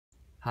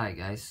Hi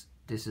guys,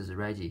 this is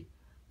Reggie.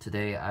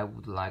 Today I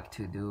would like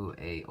to do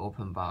a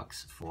open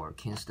box for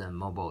Kingston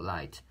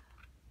MobileLite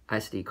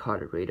SD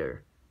card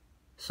reader.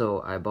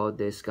 So I bought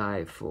this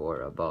guy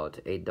for about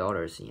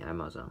 $8 in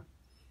Amazon.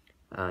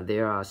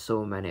 There are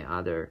so many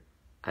other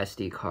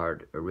SD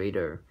card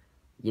reader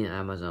in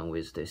Amazon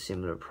with the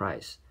similar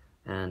price,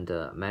 and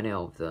many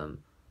of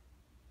them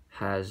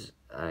has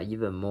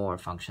even more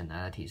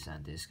functionalities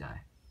than this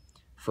guy.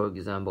 For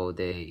example,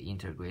 they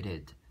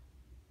integrated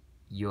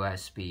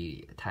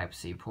USB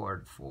Type-C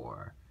port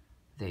for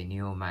the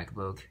new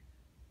MacBook,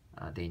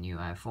 the new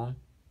iPhone,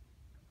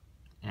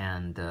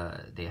 and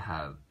they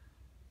have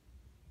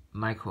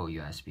micro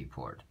USB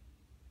port.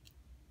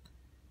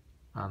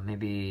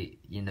 Maybe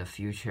in the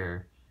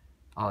future,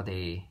 all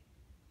the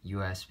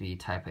USB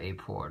Type-A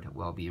port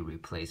will be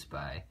replaced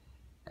by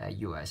a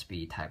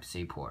USB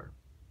Type-C port.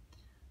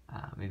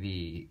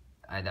 Maybe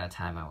at that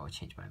time I will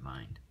change my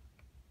mind.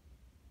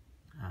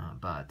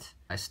 But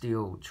I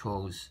still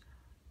chose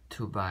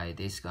to buy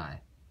this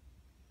guy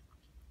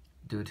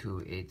due to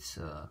its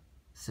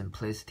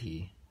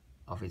simplicity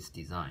of its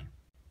design.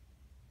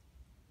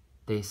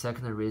 The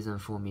second reason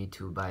for me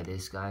to buy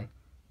this guy,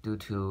 due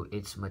to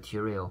its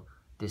material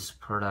this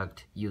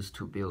product used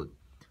to build.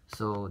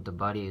 So the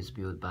body is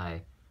built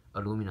by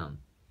aluminum.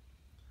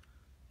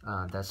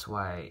 That's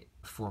why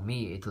for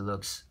me it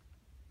looks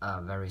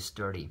very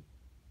sturdy.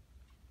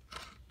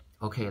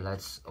 Okay,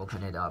 let's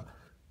open it up.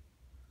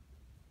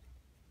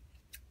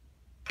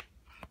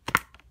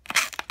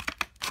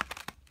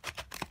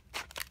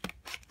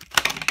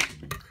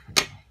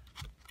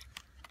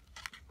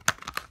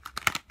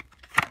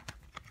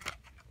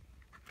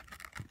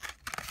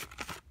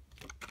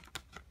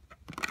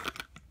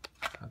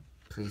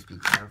 Please be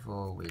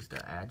careful with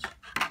the edge.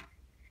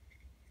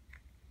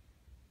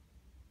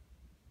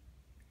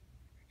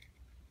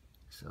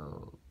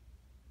 So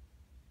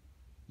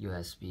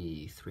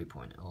USB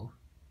 3.0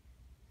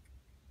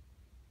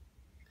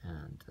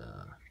 and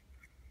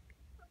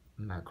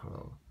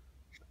micro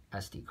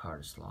SD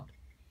card slot.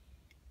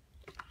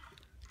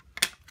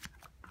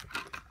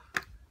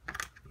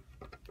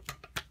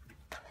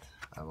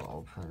 I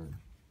will open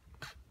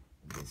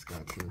this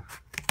guy too.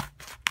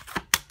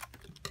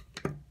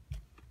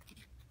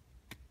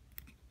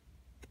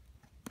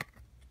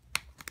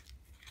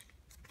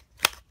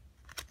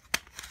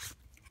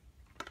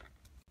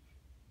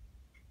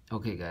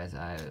 Okay guys,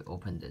 I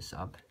opened this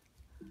up.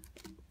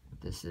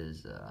 This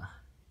is a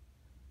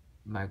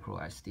micro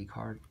SD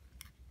card,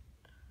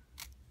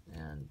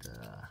 and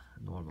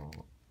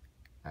normal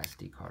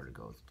SD card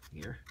goes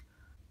here.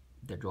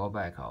 The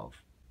drawback of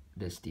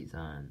this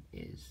design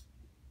is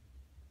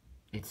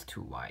it's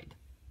too wide.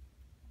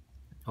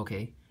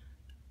 Okay,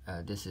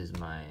 this is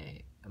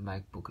my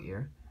MacBook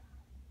Air.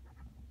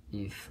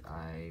 If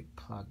I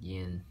plug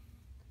in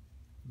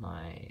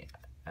my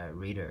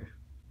reader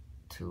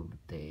to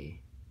the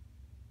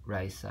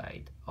right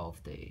side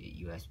of the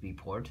USB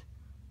port,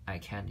 I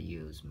can't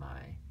use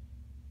my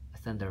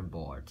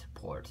Thunderbolt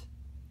port.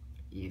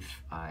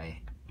 If I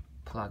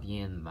plug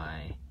in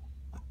my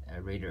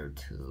reader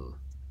to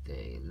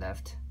the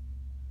left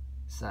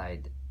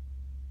side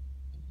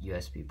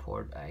USB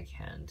port, I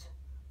can't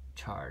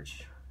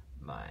charge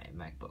my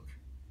MacBook.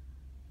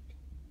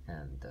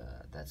 And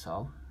that's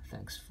all.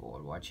 Thanks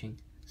for watching.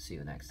 See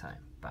you next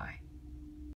time. Bye.